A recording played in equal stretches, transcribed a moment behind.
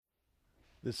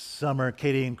This summer,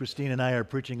 Katie and Christine and I are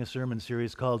preaching a sermon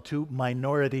series called Two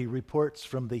Minority Reports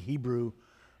from the Hebrew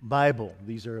Bible.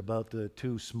 These are about the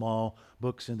two small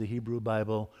books in the Hebrew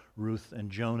Bible, Ruth and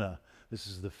Jonah. This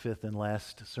is the fifth and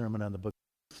last sermon on the book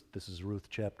of Ruth. This is Ruth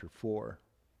chapter 4.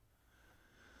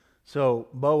 So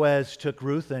Boaz took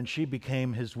Ruth and she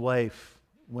became his wife.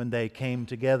 When they came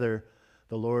together,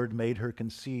 the Lord made her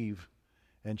conceive,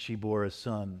 and she bore a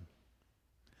son.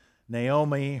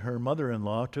 Naomi, her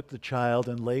mother-in-law, took the child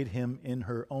and laid him in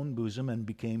her own bosom and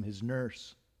became his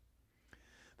nurse.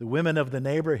 The women of the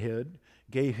neighborhood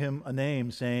gave him a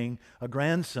name, saying, "A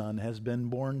grandson has been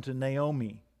born to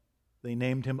Naomi." They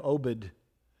named him Obed.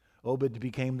 Obed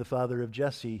became the father of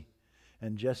Jesse,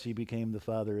 and Jesse became the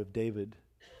father of David.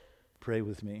 Pray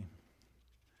with me.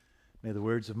 May the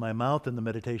words of my mouth and the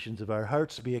meditations of our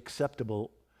hearts be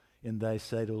acceptable in thy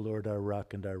sight, O Lord, our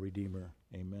rock and our redeemer.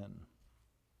 Amen.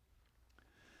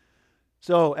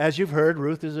 So, as you've heard,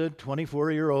 Ruth is a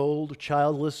 24-year-old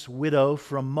childless widow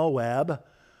from Moab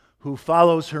who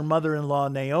follows her mother-in-law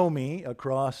Naomi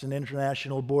across an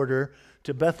international border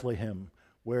to Bethlehem,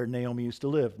 where Naomi used to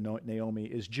live. Naomi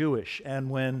is Jewish. And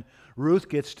when Ruth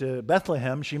gets to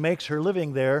Bethlehem, she makes her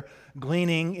living there,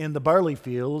 gleaning in the barley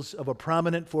fields of a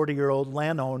prominent 40-year-old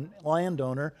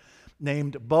landowner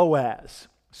named Boaz.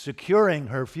 Securing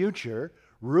her future,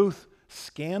 Ruth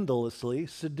scandalously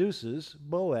seduces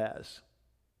Boaz.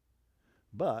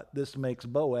 But this makes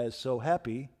Boaz so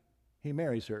happy, he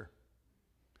marries her.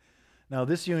 Now,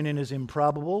 this union is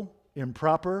improbable,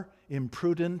 improper,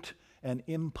 imprudent, and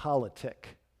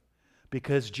impolitic,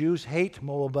 because Jews hate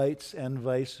Moabites and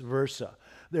vice versa.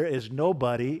 There is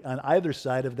nobody on either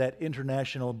side of that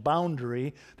international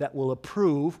boundary that will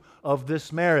approve of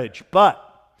this marriage. But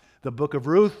the book of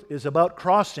Ruth is about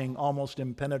crossing almost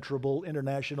impenetrable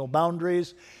international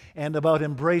boundaries and about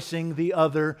embracing the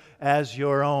other as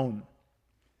your own.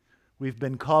 We've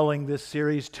been calling this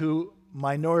series Two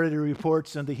Minority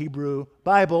Reports in the Hebrew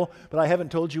Bible, but I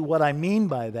haven't told you what I mean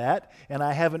by that, and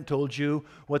I haven't told you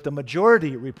what the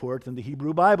majority report in the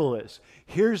Hebrew Bible is.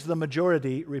 Here's the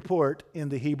majority report in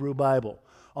the Hebrew Bible.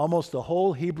 Almost the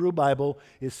whole Hebrew Bible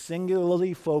is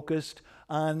singularly focused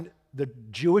on the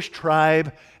Jewish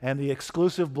tribe and the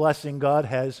exclusive blessing God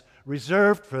has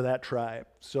reserved for that tribe.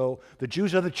 So the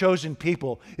Jews are the chosen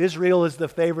people. Israel is the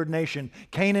favored nation.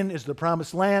 Canaan is the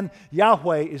promised land.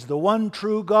 Yahweh is the one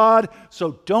true God.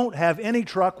 So don't have any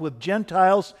truck with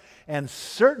Gentiles, and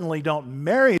certainly don't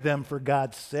marry them for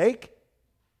God's sake.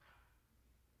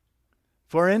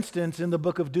 For instance, in the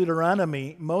book of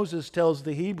Deuteronomy, Moses tells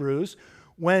the Hebrews,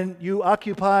 when you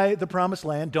occupy the promised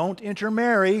land, don't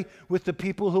intermarry with the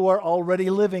people who are already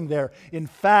living there. In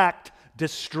fact,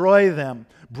 destroy them,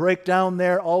 break down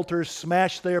their altars,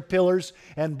 smash their pillars,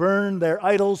 and burn their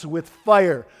idols with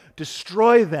fire.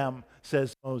 Destroy them,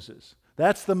 says Moses.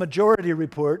 That's the majority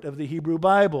report of the Hebrew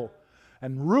Bible.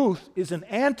 And Ruth is an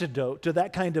antidote to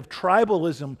that kind of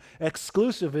tribalism,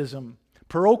 exclusivism,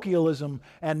 parochialism,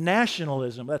 and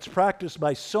nationalism that's practiced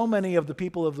by so many of the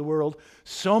people of the world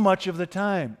so much of the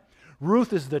time.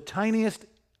 Ruth is the tiniest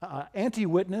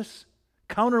anti-witness,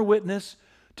 counter-witness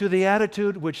to the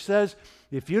attitude which says,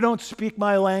 if you don't speak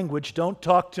my language, don't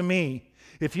talk to me.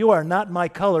 If you are not my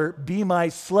color, be my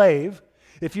slave.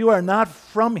 If you are not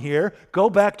from here, go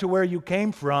back to where you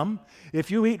came from.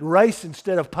 If you eat rice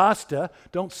instead of pasta,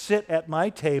 don't sit at my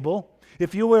table.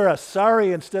 If you wear a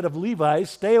sari instead of Levi's,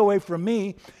 stay away from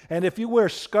me. And if you wear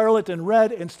scarlet and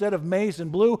red instead of maize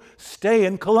and blue, stay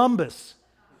in Columbus.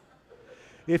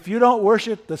 If you don't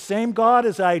worship the same God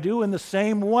as I do in the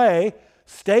same way,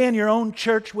 stay in your own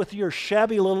church with your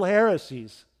shabby little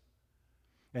heresies.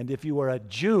 And if you are a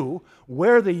Jew,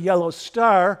 wear the yellow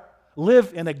star,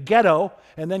 live in a ghetto,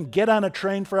 and then get on a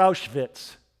train for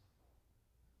Auschwitz.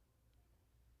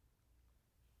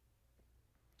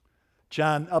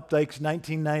 John Updike's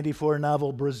 1994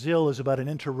 novel Brazil is about an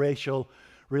interracial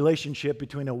relationship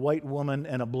between a white woman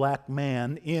and a black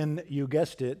man in, you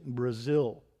guessed it,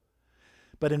 Brazil.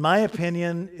 But in my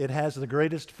opinion, it has the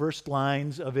greatest first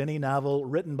lines of any novel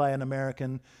written by an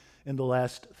American in the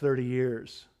last 30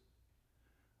 years.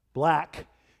 Black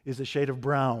is a shade of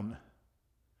brown.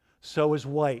 So is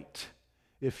white,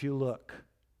 if you look.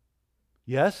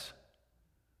 Yes?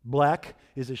 Black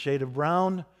is a shade of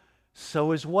brown.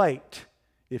 So is white,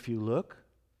 if you look.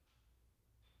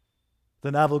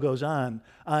 The novel goes on.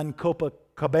 On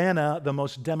Copacabana, the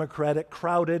most democratic,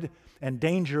 crowded, and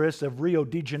dangerous of Rio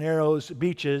de Janeiro's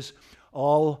beaches,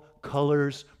 all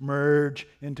colors merge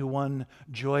into one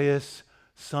joyous,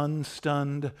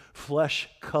 sun-stunned flesh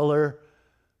color,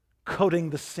 coating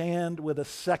the sand with a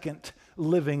second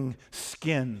living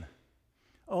skin.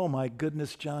 Oh my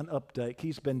goodness, John Updike.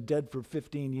 He's been dead for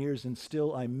 15 years and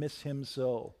still I miss him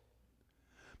so.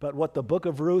 But what the book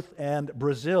of Ruth and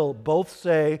Brazil both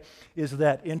say is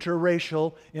that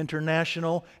interracial,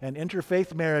 international, and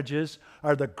interfaith marriages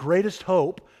are the greatest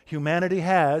hope humanity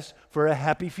has for a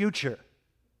happy future.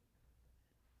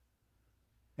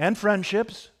 And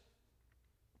friendships.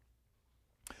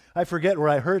 I forget where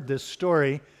I heard this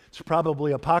story. It's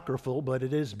probably apocryphal, but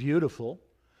it is beautiful.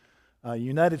 A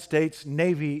United States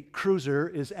Navy cruiser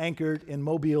is anchored in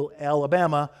Mobile,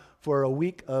 Alabama for a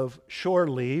week of shore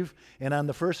leave, and on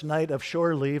the first night of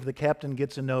shore leave, the captain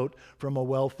gets a note from a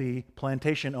wealthy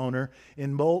plantation owner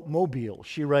in Mobile.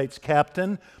 She writes,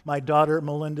 "Captain, my daughter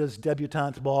Melinda's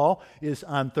debutante ball is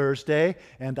on Thursday,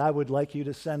 and I would like you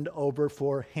to send over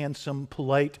 4 handsome,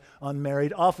 polite,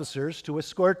 unmarried officers to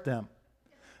escort them.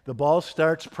 The ball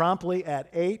starts promptly at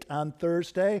 8 on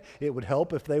Thursday. It would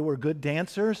help if they were good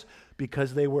dancers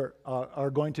because they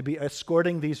are going to be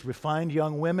escorting these refined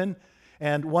young women.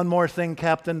 And one more thing,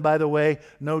 Captain, by the way,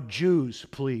 no Jews,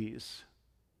 please."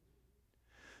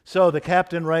 So the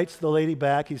captain writes the lady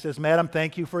back. He says, "Madam,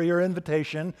 thank you for your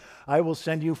invitation. I will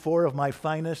send you 4 of my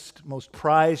finest, most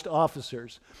prized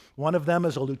officers. One of them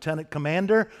is a lieutenant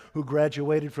commander who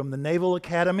graduated from the Naval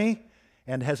Academy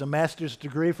and has a master's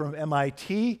degree from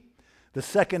MIT. The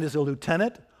second is a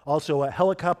lieutenant, also a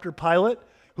helicopter pilot,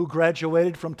 who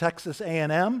graduated from Texas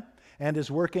A&M and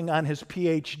is working on his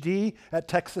PhD at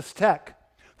Texas Tech.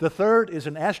 The third is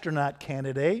an astronaut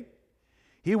candidate.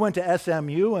 He went to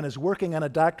SMU and is working on a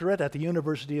doctorate at the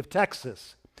University of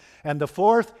Texas. And the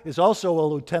fourth is also a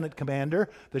lieutenant commander,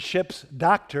 the ship's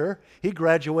doctor. He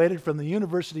graduated from the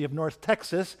University of North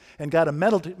Texas and got a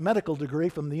medical degree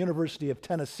from the University of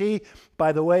Tennessee.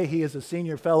 By the way, he is a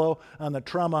senior fellow on the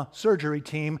trauma surgery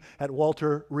team at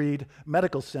Walter Reed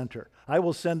Medical Center. I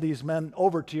will send these men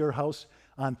over to your house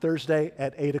on Thursday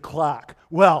at 8 o'clock.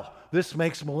 Well, this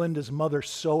makes Melinda's mother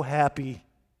so happy.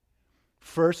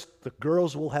 First, the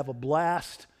girls will have a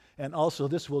blast, and also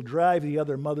this will drive the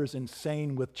other mothers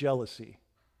insane with jealousy.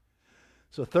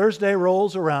 So Thursday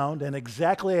rolls around, and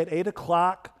exactly at 8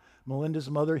 o'clock, Melinda's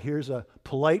mother hears a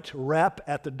polite rap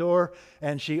at the door,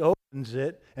 and she opens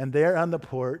it, and there on the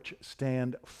porch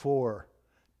stand 4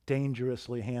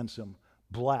 dangerously handsome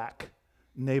black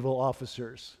naval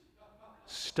officers,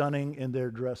 stunning in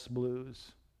their dress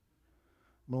blues.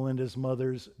 Melinda's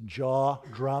mother's jaw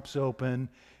drops open,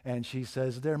 and she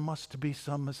says, "There must be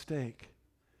some mistake."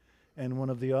 And one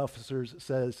of the officers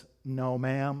says, "No,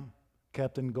 ma'am,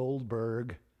 Captain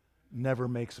Goldberg never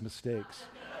makes mistakes."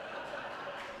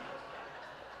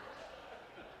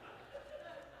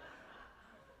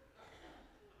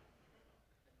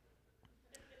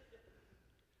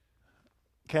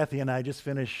 Kathy and I just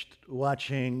finished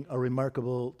watching a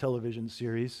remarkable television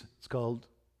series. It's called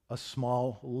A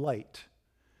Small Light.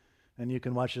 And you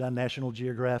can watch it on National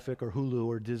Geographic or Hulu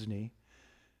or Disney.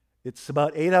 It's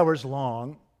about 8 hours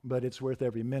long, but it's worth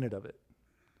every minute of it.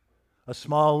 A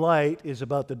Small Light is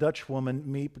about the Dutch woman,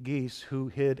 Miep Gies, who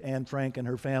hid Anne Frank and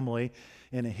her family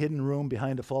in a hidden room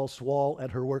behind a false wall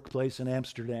at her workplace in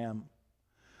Amsterdam.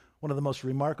 One of the most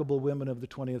remarkable women of the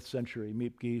 20th century,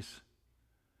 Miep Gies.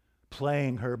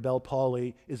 Playing her, Bel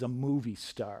Powley, is a movie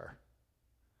star.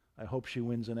 I hope she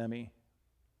wins an Emmy.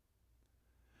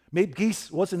 Miep Gies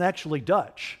wasn't actually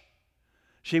Dutch.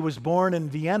 She was born in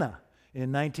Vienna in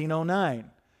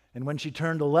 1909. And when she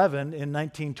turned 11 in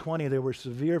 1920, there were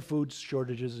severe food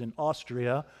shortages in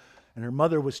Austria, and her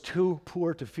mother was too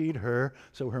poor to feed her,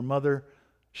 so her mother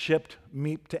shipped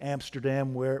Miep to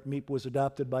Amsterdam, where Miep was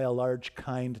adopted by a large,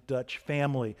 kind Dutch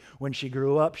family. When she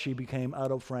grew up, she became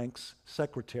Otto Frank's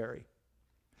secretary.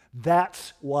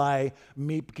 That's why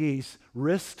Miep Gies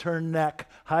risked her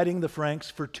neck hiding the Franks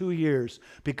for 2 years,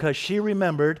 because she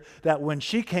remembered that when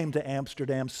she came to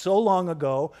Amsterdam so long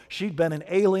ago, she'd been an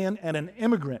alien and an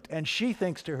immigrant, and she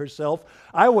thinks to herself,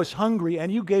 "I was hungry and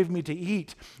you gave me to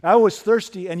eat. I was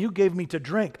thirsty and you gave me to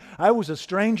drink. I was a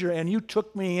stranger and you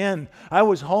took me in. I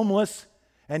was homeless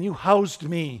and you housed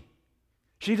me."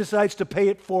 She decides to pay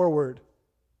it forward.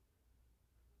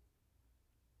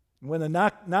 When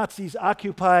the Nazis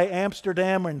occupy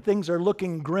Amsterdam and things are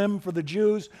looking grim for the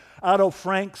Jews, Otto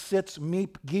Frank sits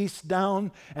Miep Gies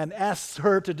down and asks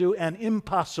her to do an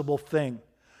impossible thing,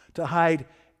 to hide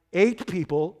 8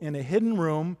 people in a hidden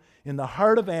room in the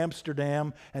heart of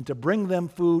Amsterdam and to bring them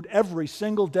food every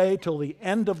single day till the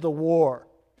end of the war.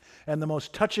 And the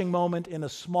most touching moment in A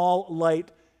Small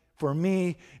Light for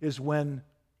me is when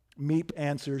Miep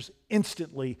answers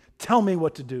instantly, "Tell me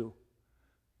what to do."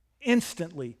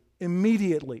 Instantly.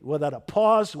 Immediately, without a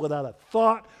pause, without a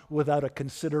thought, without a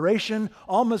consideration,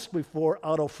 almost before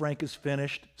Otto Frank is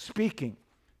finished speaking.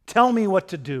 Tell me what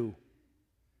to do.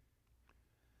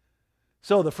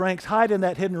 So the Franks hide in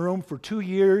that hidden room for 2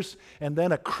 years, and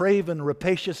then a craven,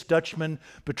 rapacious Dutchman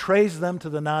betrays them to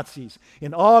the Nazis.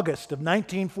 In August of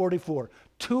 1944,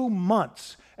 2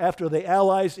 months after the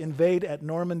Allies invade at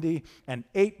Normandy, and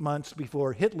 8 months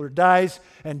before Hitler dies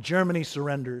and Germany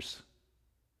surrenders.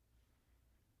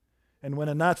 And when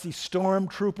a Nazi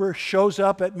stormtrooper shows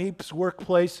up at Miep's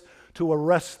workplace to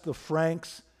arrest the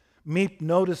Franks, Miep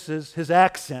notices his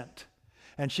accent,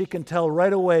 and she can tell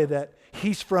right away that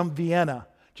he's from Vienna,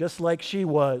 just like she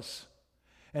was.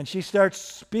 And she starts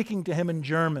speaking to him in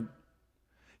German.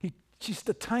 She's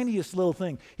the tiniest little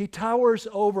thing. He towers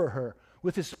over her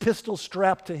with his pistol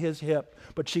strapped to his hip.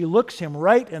 But she looks him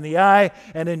right in the eye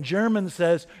and in German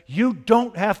says, "You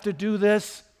don't have to do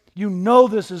this. You know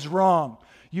this is wrong.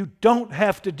 You don't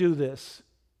have to do this."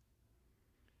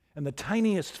 And the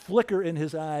tiniest flicker in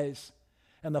his eyes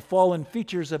and the fallen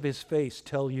features of his face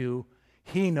tell you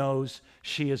he knows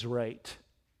she is right.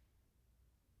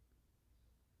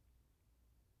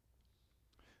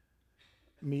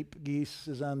 Miep Gies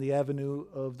is on the Avenue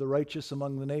of the Righteous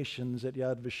Among the Nations at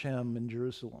Yad Vashem in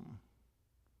Jerusalem.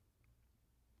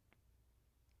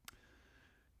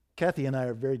 Kathy and I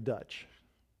are very Dutch.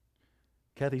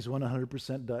 Kathy's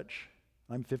 100% Dutch.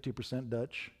 I'm 50%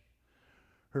 Dutch.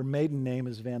 Her maiden name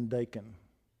is Van Dyken.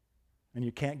 And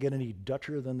you can't get any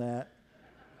Dutcher than that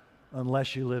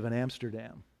unless you live in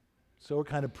Amsterdam. So we're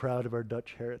kind of proud of our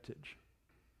Dutch heritage.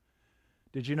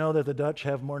 Did you know that the Dutch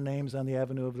have more names on the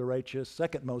Avenue of the Righteous,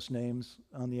 second most names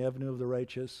on the Avenue of the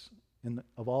Righteous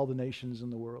of all the nations in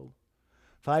the world?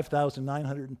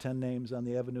 5,910 names on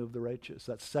the Avenue of the Righteous.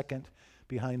 That's second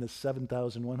behind the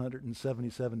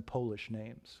 7,177 Polish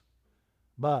names.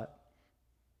 But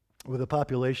with a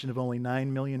population of only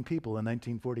 9 million people in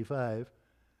 1945,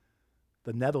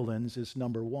 the Netherlands is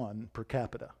number 1 per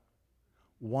capita.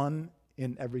 1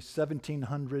 in every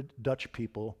 1,700 Dutch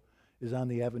people is on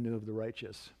the Avenue of the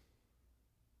Righteous,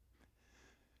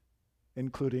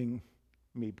 including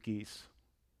Miep Gies.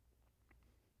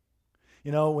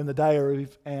 You know, when the Diary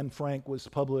of Anne Frank was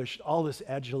published, all this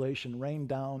adulation rained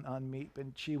down on Miep,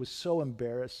 and she was so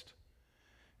embarrassed.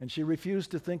 And she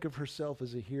refused to think of herself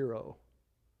as a hero.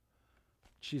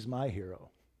 She's my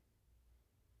hero.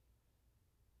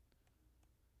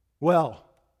 Well,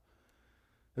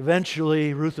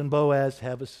 eventually Ruth and Boaz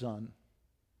have a son,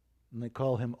 and they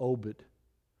call him Obed.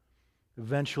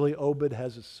 Eventually Obed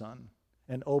has a son,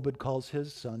 and Obed calls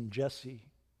his son Jesse.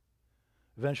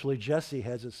 Eventually Jesse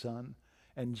has a son,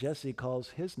 and Jesse calls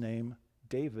his name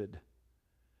David.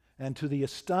 And to the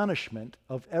astonishment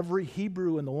of every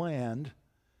Hebrew in the land,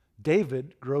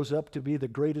 David grows up to be the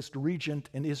greatest regent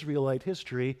in Israelite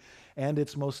history and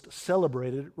its most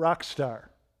celebrated rock star.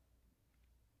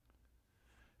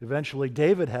 Eventually,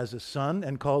 David has a son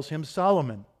and calls him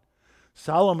Solomon.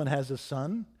 Solomon has a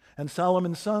son, and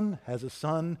Solomon's son has a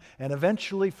son, and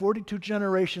eventually, 42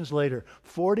 generations later,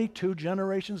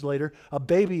 a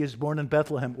baby is born in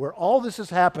Bethlehem, where all this is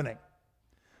happening,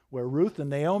 where Ruth and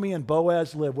Naomi and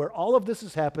Boaz live, where all of this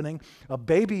is happening. A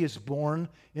baby is born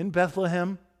in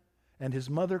Bethlehem, and his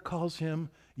mother calls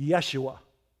him Yeshua,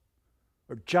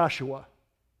 or Joshua.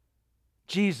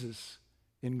 Jesus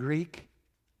in Greek,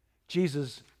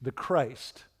 Jesus the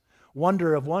Christ.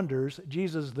 Wonder of wonders,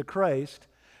 Jesus the Christ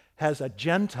has a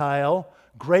Gentile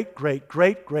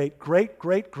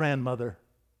great-great-great-great-great-great-grandmother.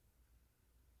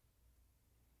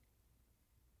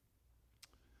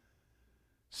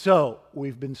 So,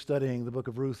 we've been studying the book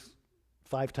of Ruth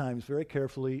 5 times very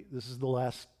carefully. This is the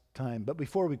last time. But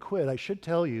before we quit, I should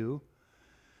tell you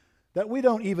that we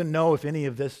don't even know if any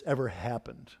of this ever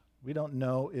happened. We don't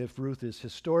know if Ruth is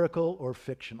historical or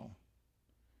fictional.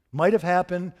 Might have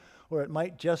happened, or it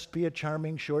might just be a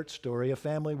charming short story a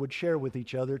family would share with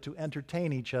each other to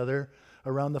entertain each other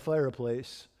around the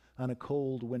fireplace on a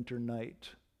cold winter night.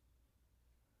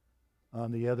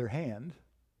 On the other hand,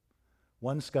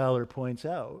 one scholar points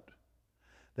out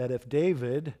that if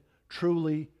David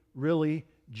truly, really,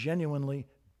 genuinely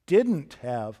didn't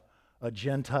have a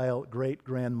Gentile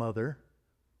great-grandmother,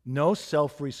 no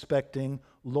self-respecting,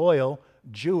 loyal,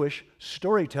 Jewish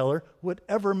storyteller would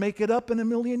ever make it up in a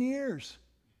million years.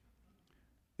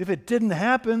 If it didn't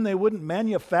happen, they wouldn't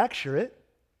manufacture it.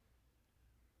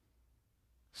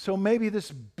 So maybe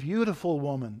this beautiful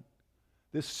woman,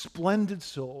 this splendid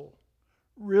soul,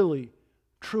 really,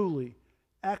 truly,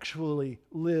 actually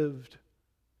lived,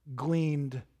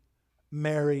 gleaned,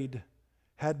 married,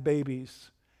 had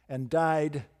babies, and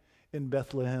died in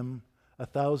Bethlehem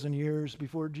 1,000 years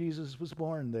before Jesus was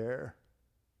born there.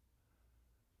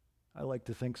 I like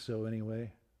to think so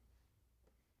anyway.